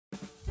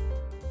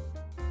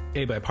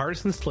A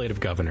bipartisan slate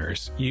of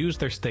governors used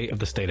their State of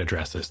the State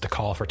addresses to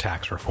call for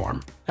tax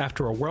reform.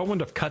 After a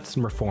whirlwind of cuts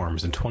and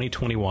reforms in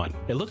 2021,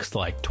 it looks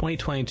like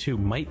 2022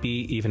 might be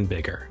even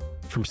bigger.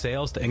 From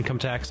sales to income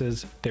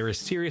taxes, there is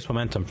serious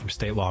momentum from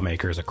state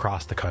lawmakers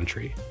across the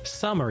country.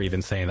 Some are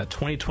even saying that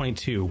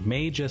 2022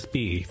 may just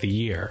be the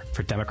year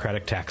for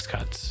Democratic tax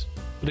cuts.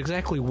 But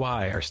exactly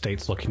why are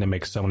states looking to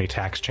make so many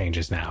tax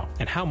changes now?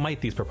 And how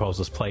might these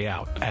proposals play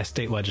out as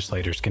state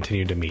legislators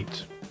continue to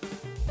meet?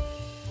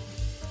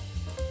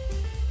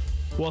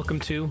 Welcome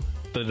to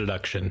The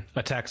Deduction,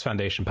 a Tax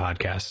Foundation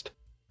podcast.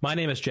 My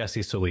name is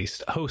Jesse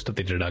Solis, host of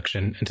The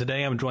Deduction, and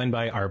today I'm joined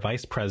by our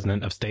Vice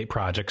President of State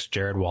Projects,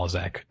 Jared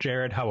Walczak.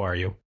 Jared, how are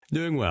you?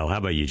 Doing well. How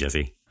about you,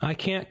 Jesse? I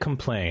can't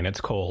complain. It's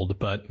cold,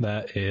 but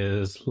that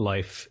is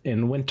life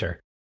in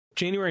winter.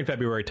 January and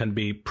February tend to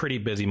be pretty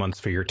busy months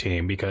for your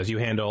team because you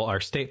handle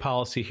our state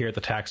policy here at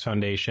the Tax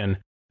Foundation,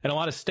 and a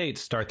lot of states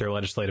start their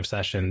legislative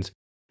sessions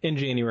in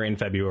January and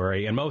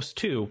February, and most,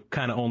 too,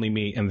 kind of only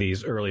meet in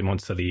these early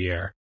months of the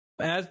year.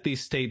 As these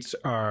states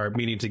are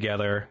meeting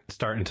together,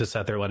 starting to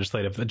set their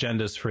legislative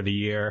agendas for the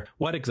year,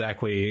 what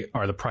exactly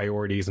are the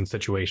priorities and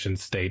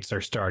situations states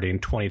are starting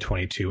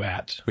 2022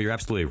 at? Well, you're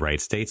absolutely right.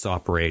 States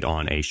operate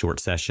on a short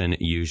session.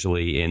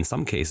 Usually, in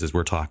some cases,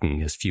 we're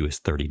talking as few as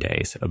 30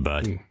 days.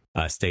 But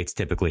states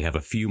typically have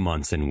a few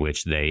months in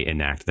which they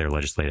enact their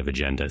legislative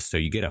agendas. So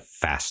you get a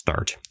fast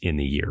start in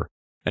the year.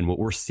 And what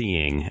we're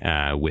seeing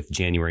with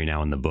January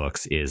now in the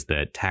books is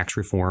that tax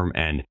reform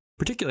and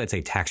particularly, I'd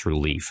say tax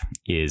relief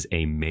is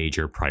a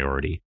major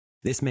priority.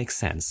 This makes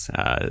sense.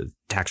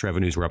 Tax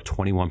revenues were up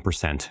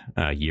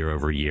 21% year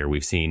over year.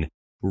 We've seen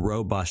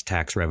robust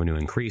tax revenue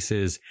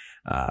increases.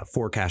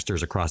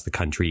 Forecasters across the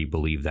country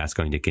believe that's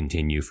going to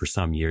continue for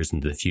some years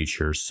into the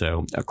future.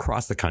 So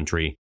across the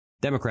country,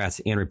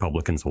 Democrats and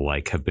Republicans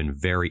alike have been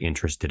very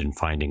interested in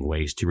finding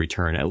ways to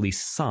return at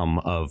least some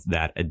of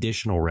that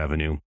additional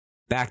revenue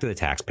back to the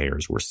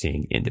taxpayers. We're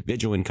seeing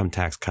individual income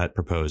tax cut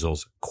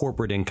proposals,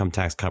 corporate income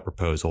tax cut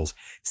proposals,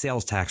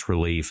 sales tax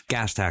relief,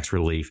 gas tax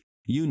relief,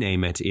 you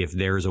name it. If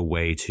there's a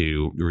way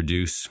to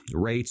reduce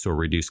rates or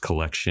reduce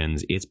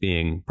collections, it's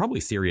being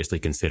probably seriously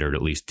considered,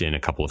 at least in a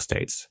couple of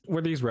states.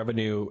 Were these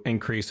revenue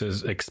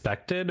increases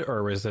expected,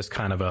 or was this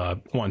kind of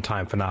a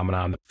one-time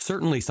phenomenon?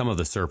 Certainly some of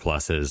the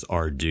surpluses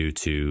are due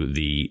to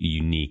the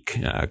unique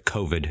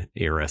COVID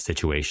era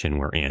situation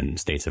we're in.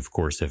 States, of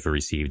course, have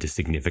received a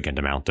significant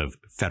amount of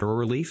federal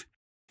relief.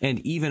 And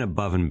even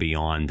above and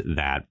beyond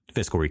that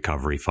fiscal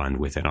recovery fund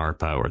within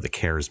ARPA or the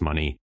CARES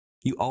money,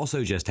 you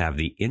also just have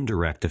the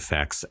indirect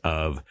effects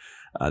of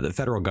the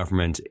federal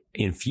government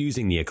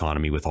infusing the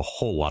economy with a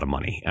whole lot of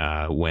money.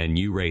 When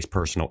you raise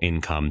personal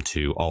income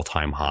to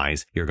all-time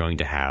highs, you're going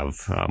to have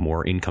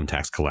more income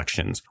tax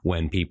collections.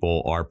 When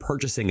people are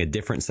purchasing a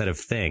different set of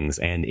things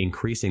and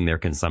increasing their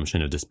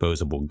consumption of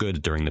disposable goods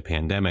during the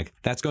pandemic,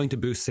 that's going to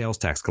boost sales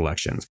tax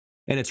collections.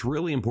 And it's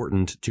really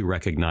important to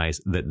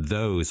recognize that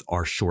those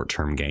are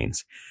short-term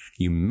gains.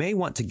 You may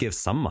want to give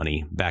some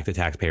money back to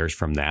taxpayers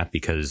from that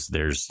because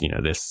there's,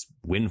 this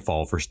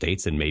windfall for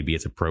states, and maybe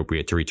it's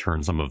appropriate to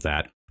return some of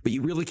that. But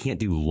you really can't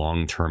do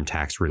long-term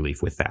tax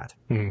relief with that.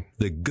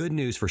 The good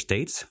news for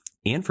states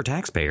and for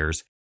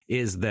taxpayers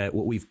is that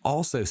what we've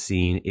also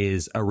seen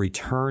is a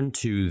return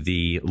to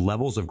the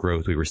levels of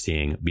growth we were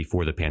seeing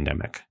before the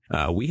pandemic.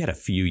 We had a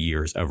few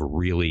years of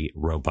really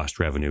robust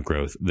revenue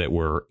growth that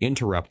were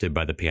interrupted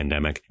by the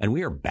pandemic, and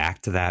we are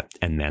back to that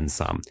and then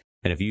some.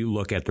 And if you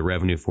look at the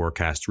revenue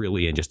forecast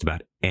really in just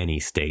about any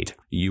state,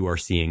 you are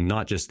seeing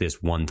not just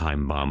this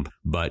one-time bump,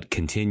 but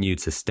continued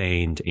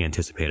sustained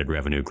anticipated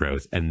revenue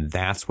growth. And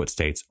that's what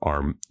states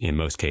are, in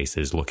most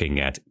cases, looking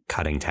at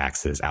cutting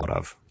taxes out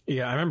of.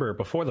 Yeah, I remember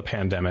before the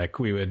pandemic,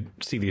 we would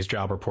see these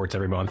job reports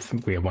every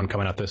month. We have one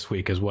coming out this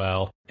week as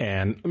well.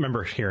 And I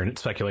remember hearing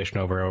speculation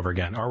over and over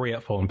again. Are we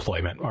at full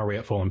employment? Are we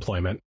at full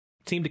employment?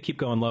 It seemed to keep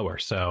going lower.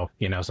 So,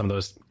 some of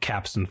those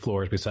caps and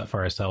floors we set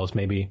for ourselves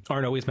maybe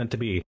aren't always meant to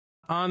be.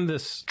 On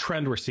this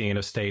trend we're seeing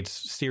of states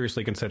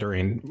seriously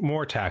considering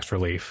more tax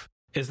relief,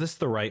 is this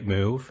the right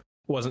move?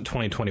 Wasn't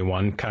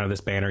 2021 kind of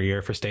this banner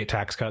year for state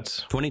tax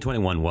cuts?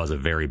 2021 was a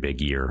very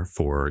big year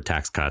for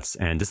tax cuts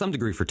and to some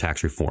degree for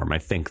tax reform. I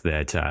think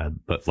that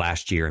but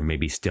last year and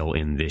maybe still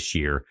in this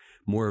year,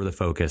 more of the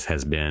focus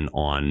has been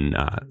on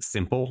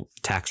simple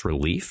tax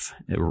relief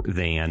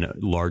than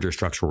larger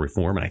structural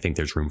reform. And I think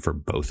there's room for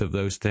both of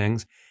those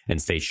things.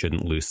 And states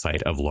shouldn't lose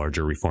sight of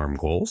larger reform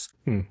goals.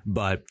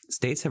 But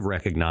states have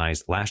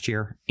recognized last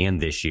year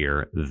and this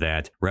year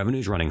that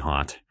revenue's running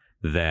hot,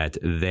 that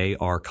they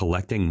are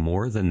collecting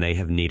more than they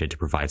have needed to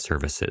provide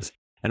services.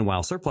 And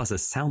while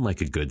surpluses sound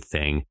like a good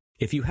thing,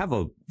 if you have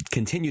a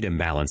continued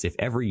imbalance, if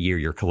every year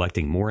you're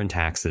collecting more in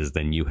taxes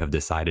than you have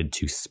decided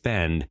to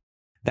spend,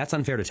 that's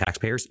unfair to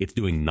taxpayers. It's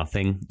doing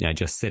nothing,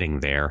 just sitting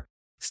there.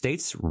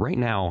 States right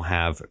now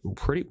have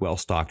pretty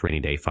well-stocked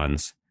rainy day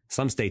funds.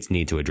 Some states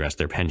need to address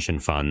their pension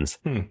funds.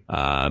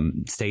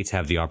 States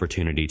have the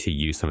opportunity to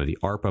use some of the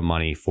ARPA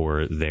money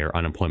for their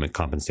unemployment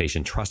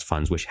compensation trust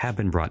funds, which have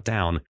been brought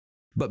down.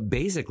 But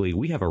basically,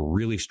 we have a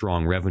really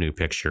strong revenue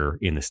picture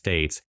in the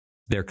states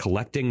They're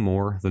collecting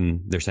more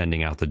than they're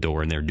sending out the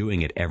door, and they're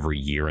doing it every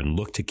year and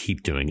look to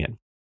keep doing it.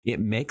 It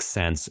makes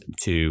sense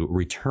to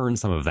return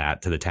some of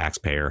that to the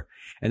taxpayer.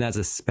 And that's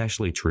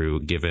especially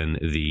true given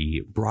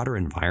the broader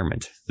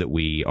environment that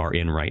we are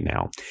in right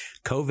now.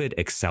 COVID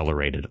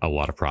accelerated a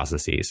lot of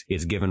processes.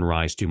 It's given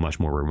rise to much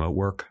more remote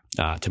work,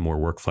 to more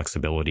work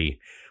flexibility.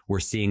 We're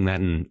seeing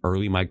that in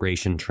early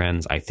migration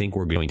trends. I think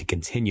we're going to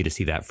continue to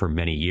see that for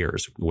many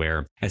years,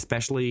 where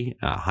especially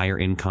higher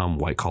income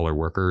white collar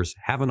workers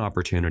have an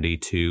opportunity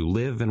to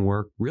live and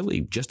work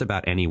really just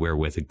about anywhere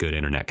with a good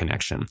internet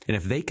connection. And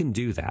if they can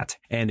do that,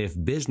 and if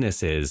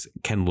businesses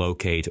can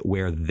locate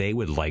where they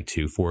would like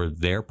to for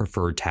their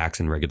preferred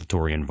tax and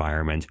regulatory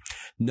environment,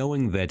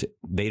 knowing that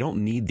they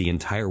don't need the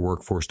entire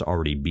workforce to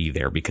already be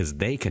there because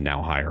they can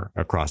now hire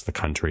across the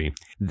country,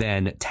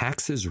 then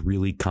taxes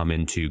really come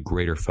into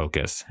greater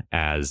focus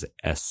as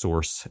a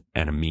source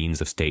and a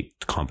means of state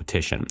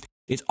competition.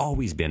 It's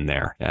always been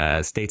there.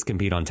 States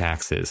compete on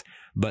taxes.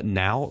 But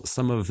now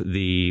some of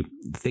the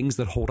things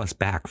that hold us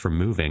back from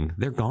moving,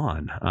 they're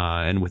gone.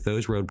 And with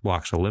those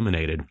roadblocks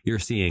eliminated, you're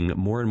seeing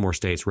more and more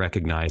states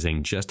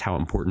recognizing just how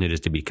important it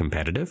is to be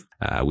competitive.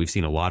 We've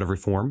seen a lot of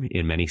reform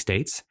in many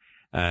states.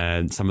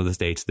 And some of the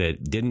states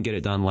that didn't get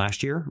it done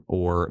last year,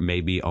 or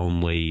maybe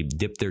only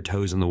dipped their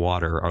toes in the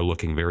water, are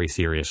looking very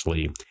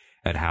seriously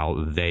at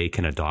how they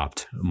can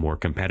adopt more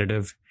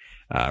competitive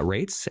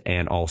rates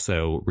and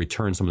also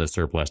return some of the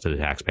surplus to the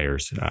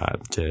taxpayers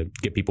to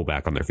get people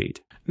back on their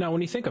feet. Now,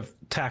 when you think of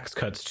tax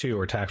cuts, too,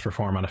 or tax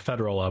reform on a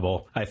federal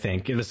level, I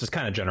think this is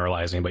kind of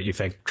generalizing, but you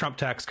think Trump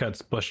tax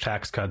cuts, Bush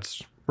tax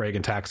cuts,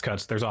 Reagan tax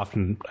cuts, there's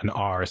often an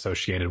R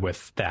associated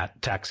with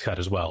that tax cut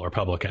as well,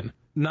 Republican.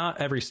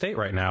 Not every state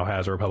right now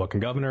has a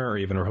Republican governor or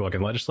even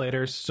Republican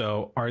legislators.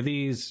 So are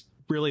these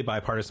really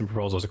bipartisan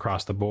proposals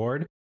across the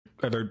board?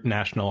 Are there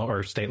national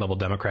or state level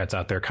Democrats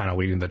out there kind of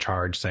leading the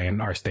charge saying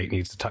our state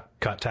needs to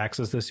cut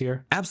taxes this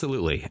year?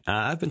 Absolutely.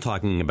 I've been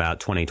talking about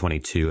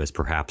 2022 as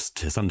perhaps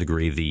to some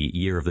degree the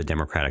year of the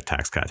Democratic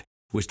tax cut,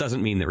 which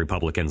doesn't mean that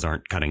Republicans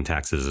aren't cutting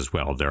taxes as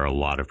well. There are a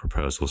lot of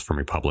proposals from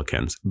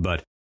Republicans,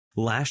 but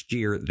last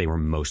year they were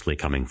mostly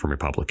coming from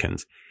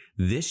Republicans.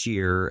 This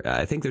year,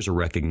 I think there's a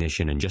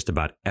recognition in just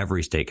about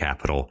every state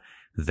capital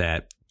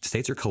that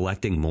states are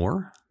collecting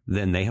more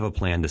than they have a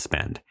plan to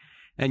spend.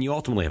 And you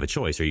ultimately have a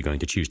choice. Are you going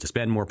to choose to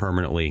spend more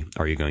permanently?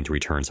 Are you going to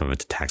return some of it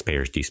to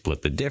taxpayers? Do you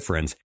split the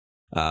difference?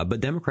 But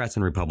Democrats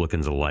and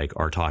Republicans alike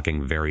are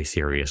talking very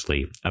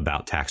seriously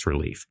about tax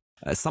relief.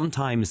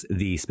 Sometimes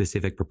the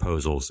specific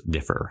proposals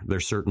differ.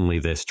 There's certainly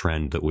this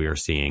trend that we are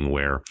seeing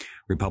where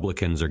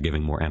Republicans are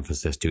giving more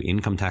emphasis to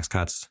income tax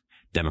cuts.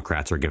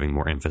 Democrats are giving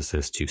more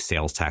emphasis to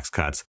sales tax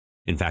cuts.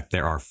 In fact,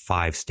 there are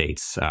 5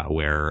 states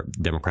where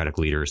Democratic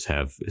leaders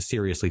have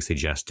seriously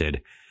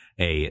suggested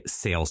a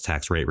sales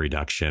tax rate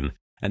reduction.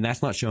 And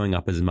that's not showing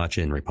up as much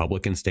in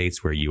Republican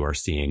states where you are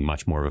seeing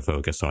much more of a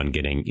focus on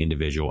getting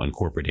individual and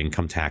corporate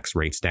income tax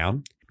rates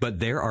down. But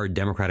there are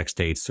Democratic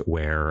states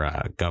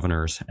where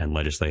governors and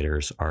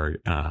legislators are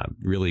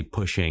really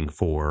pushing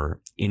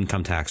for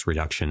income tax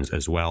reductions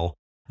as well,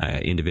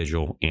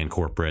 individual and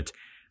corporate.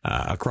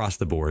 Across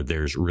the board,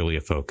 there's really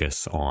a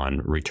focus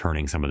on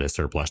returning some of this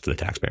surplus to the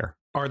taxpayer.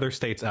 Are there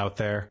states out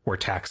there where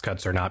tax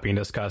cuts are not being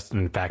discussed,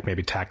 and in fact,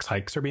 maybe tax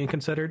hikes are being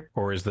considered?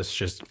 Or is this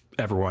just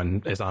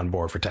everyone is on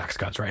board for tax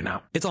cuts right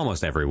now? It's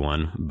almost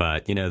everyone,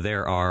 but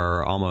there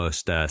are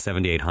almost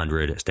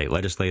 7,800 state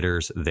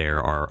legislators.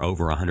 There are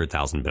over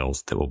 100,000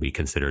 bills that will be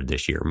considered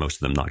this year, most of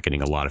them not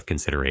getting a lot of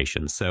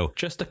consideration. So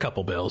just a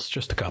couple bills,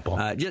 just a couple.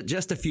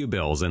 Just a few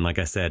bills. And like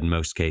I said, in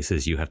most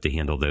cases, you have to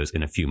handle those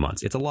in a few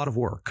months. It's a lot of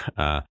work.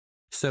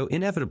 So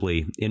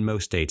inevitably, in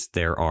most states,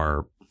 there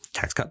are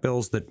tax cut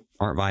bills that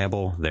aren't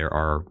viable. There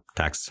are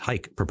tax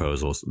hike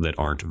proposals that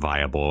aren't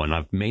viable. And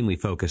I've mainly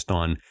focused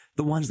on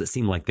the ones that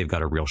seem like they've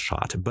got a real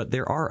shot. But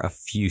there are a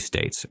few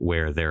states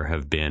where there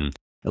have been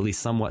at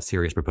least somewhat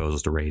serious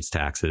proposals to raise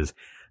taxes.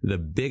 The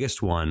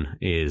biggest one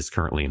is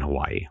currently in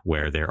Hawaii,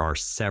 where there are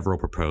several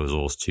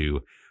proposals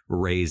to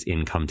raise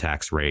income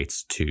tax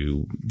rates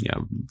to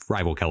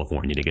rival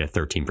California to get a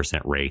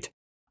 13% rate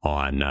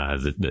on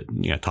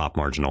the top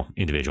marginal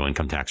individual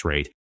income tax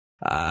rate.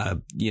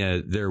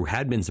 There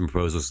had been some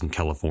proposals in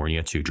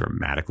California to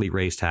dramatically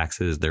raise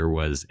taxes. There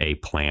was a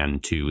plan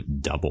to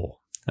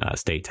double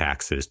state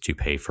taxes to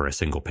pay for a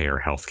single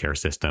payer healthcare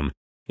system.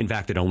 In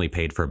fact, it only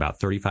paid for about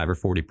 35 or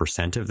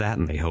 40% of that,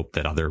 and they hoped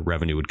that other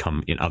revenue would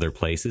come in other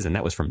places, and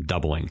that was from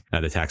doubling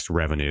the tax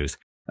revenues.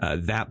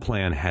 That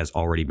plan has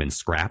already been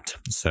scrapped,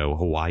 so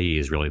Hawaii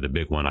is really the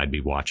big one I'd be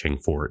watching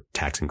for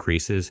tax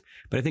increases.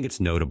 But I think it's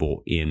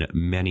notable in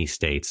many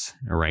states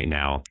right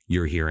now,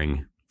 you're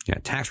hearing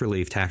tax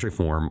relief, tax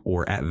reform,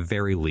 or at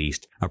very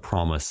least, a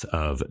promise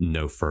of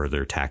no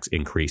further tax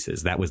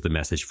increases. That was the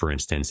message, for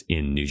instance,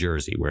 in New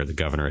Jersey, where the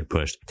governor had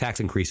pushed tax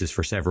increases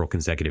for several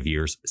consecutive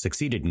years,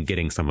 succeeded in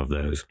getting some of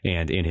those,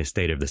 and in his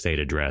State of the State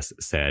address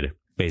said,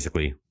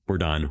 basically, we're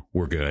done,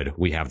 we're good,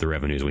 we have the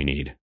revenues we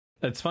need.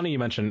 It's funny you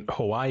mentioned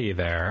Hawaii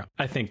there.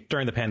 I think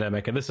during the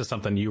pandemic, and this is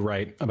something you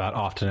write about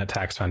often at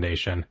Tax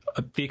Foundation,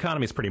 the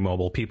economy is pretty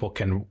mobile. People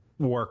can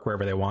work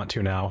wherever they want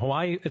to now.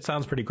 Hawaii, it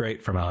sounds pretty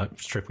great from a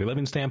strictly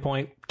living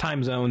standpoint.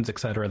 Time zones, et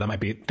cetera, that might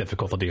be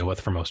difficult to deal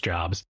with for most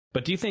jobs.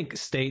 But do you think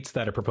states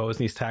that are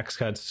proposing these tax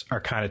cuts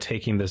are kind of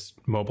taking this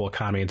mobile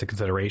economy into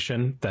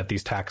consideration, that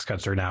these tax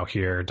cuts are now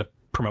here to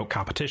promote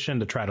competition,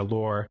 to try to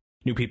lure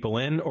new people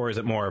in, or is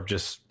it more of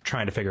just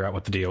trying to figure out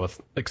what to deal with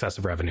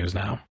excessive revenues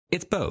now?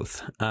 It's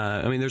both.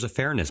 There's a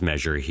fairness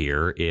measure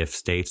here. If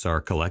states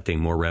are collecting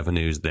more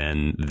revenues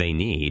than they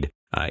need,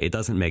 it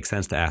doesn't make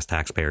sense to ask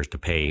taxpayers to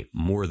pay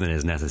more than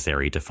is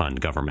necessary to fund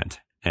government.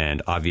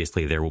 And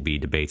obviously, there will be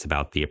debates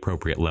about the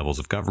appropriate levels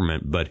of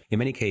government. But in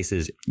many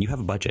cases, you have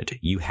a budget,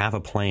 you have a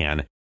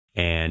plan,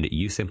 and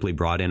you simply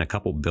brought in a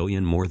couple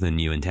billion more than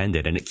you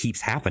intended, and it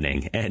keeps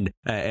happening. And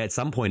at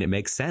some point, it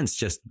makes sense,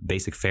 just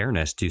basic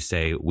fairness, to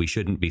say we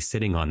shouldn't be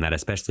sitting on that,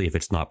 especially if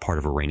it's not part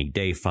of a rainy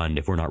day fund.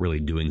 If we're not really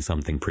doing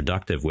something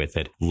productive with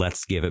it,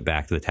 let's give it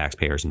back to the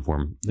taxpayers in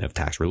form of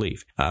tax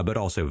relief. But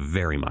also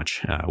very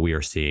much, we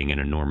are seeing an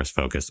enormous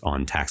focus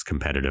on tax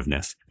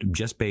competitiveness,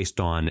 just based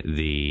on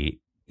the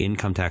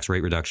income tax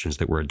rate reductions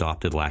that were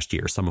adopted last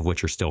year, some of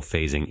which are still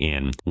phasing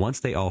in.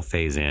 Once they all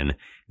phase in,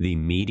 the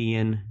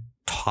median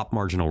top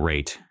marginal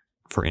rate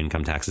for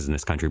income taxes in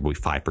this country will be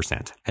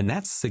 5%. And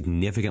that's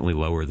significantly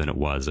lower than it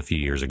was a few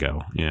years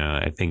ago.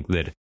 I think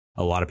that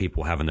a lot of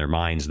people have in their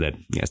minds that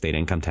state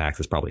income tax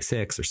is probably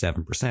 6 or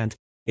 7%.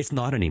 It's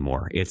not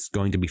anymore. It's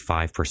going to be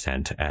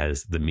 5%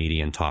 as the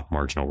median top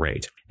marginal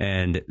rate.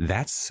 And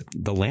that's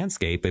the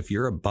landscape. If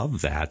you're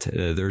above that,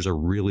 there's a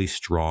really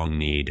strong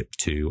need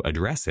to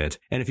address it.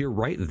 And if you're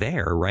right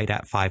there, right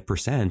at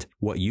 5%,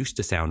 what used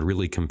to sound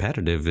really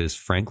competitive is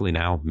frankly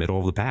now middle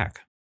of the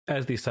pack.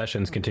 As these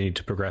sessions continue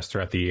to progress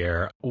throughout the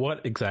year,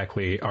 what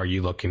exactly are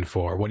you looking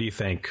for? What do you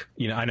think?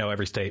 I know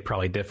every state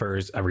probably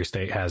differs. Every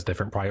state has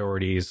different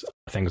priorities,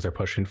 things they're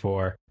pushing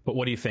for. But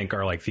what do you think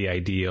are like the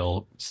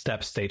ideal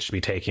steps states should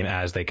be taking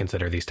as they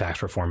consider these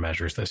tax reform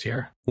measures this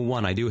year? Well,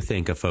 one, I do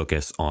think a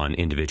focus on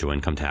individual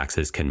income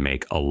taxes can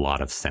make a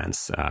lot of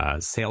sense.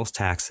 Sales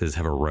taxes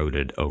have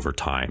eroded over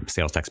time.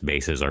 Sales tax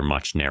bases are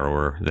much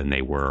narrower than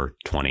they were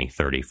 20,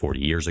 30, 40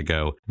 years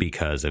ago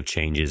because of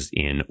changes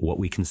in what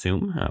we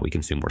consume. We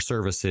consume more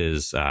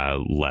services,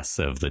 less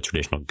of the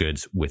traditional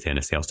goods within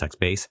a sales tax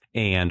base,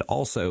 and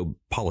also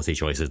policy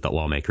choices that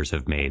lawmakers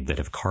have made that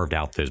have carved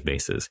out those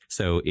bases.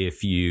 So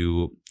if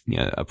you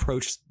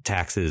approach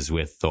taxes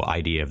with the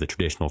idea of the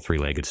traditional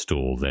three-legged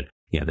stool that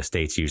the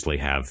states usually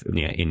have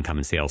income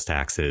and sales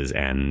taxes,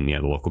 and the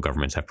local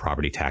governments have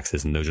property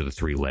taxes, and those are the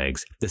three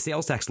legs. The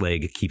sales tax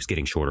leg keeps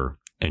getting shorter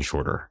and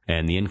shorter,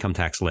 and the income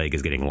tax leg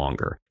is getting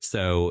longer.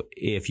 So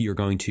if you're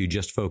going to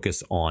just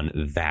focus on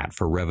that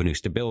for revenue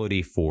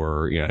stability,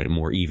 for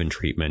more even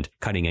treatment,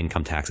 cutting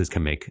income taxes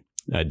can make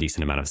a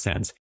decent amount of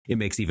sense. It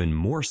makes even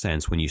more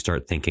sense when you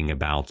start thinking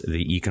about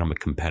the economic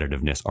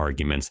competitiveness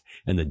arguments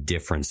and the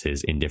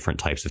differences in different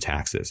types of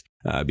taxes.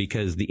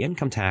 Because the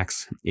income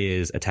tax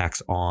is a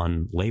tax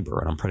on labor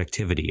and on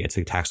productivity. It's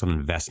a tax on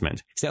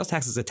investment. Sales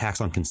tax is a tax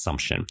on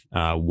consumption.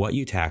 What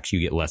you tax, you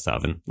get less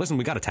of. And listen,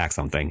 we got to tax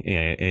something.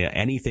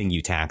 Anything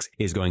you tax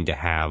is going to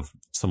have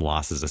some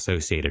losses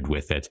associated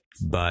with it.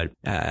 But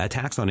a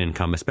tax on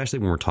income, especially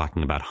when we're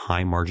talking about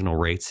high marginal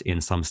rates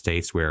in some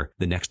states where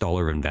the next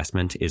dollar of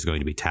investment is going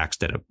to be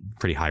taxed at a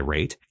pretty high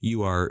rate,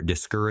 you are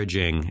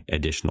discouraging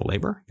additional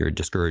labor. You're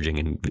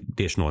discouraging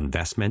additional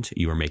investment.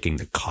 You are making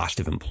the cost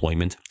of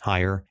employment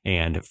higher.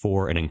 And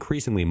for an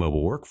increasingly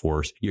mobile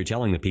workforce, you're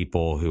telling the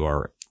people who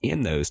are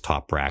in those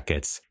top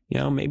brackets,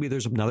 maybe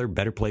there's another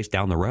better place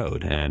down the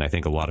road. And I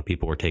think a lot of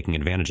people are taking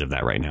advantage of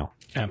that right now.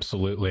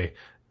 Absolutely.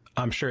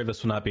 I'm sure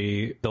this will not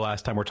be the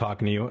last time we're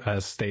talking to you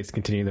as states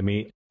continue to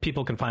meet.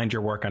 People can find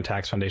your work on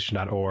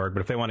taxfoundation.org,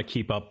 but if they want to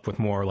keep up with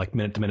more like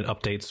minute-to-minute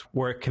updates,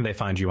 where can they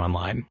find you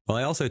online? Well,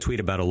 I also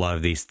tweet about a lot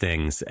of these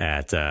things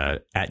at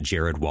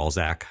Jared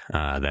Walczak.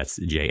 That's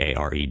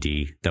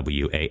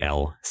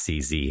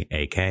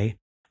JaredWalczak.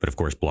 But of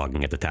course,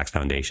 blogging at the Tax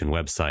Foundation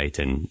website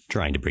and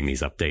trying to bring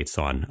these updates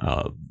on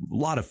a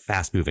lot of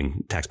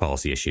fast-moving tax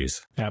policy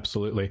issues.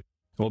 Absolutely.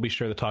 We'll be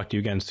sure to talk to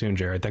you again soon,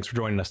 Jared. Thanks for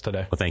joining us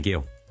today. Well, thank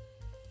you.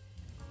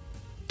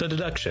 The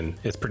Deduction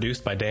is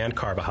produced by Dan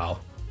Carvajal.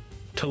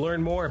 To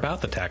learn more about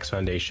the Tax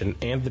Foundation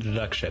and the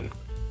Deduction,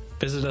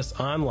 visit us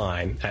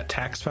online at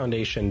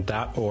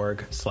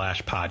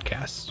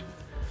taxfoundation.org/podcasts.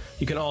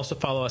 You can also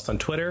follow us on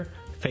Twitter,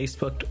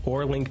 Facebook,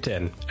 or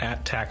LinkedIn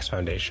at Tax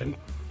Foundation,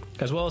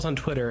 as well as on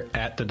Twitter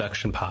at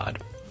DeductionPod.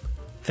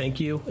 Thank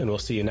you, and we'll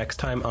see you next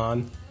time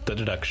on The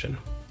Deduction.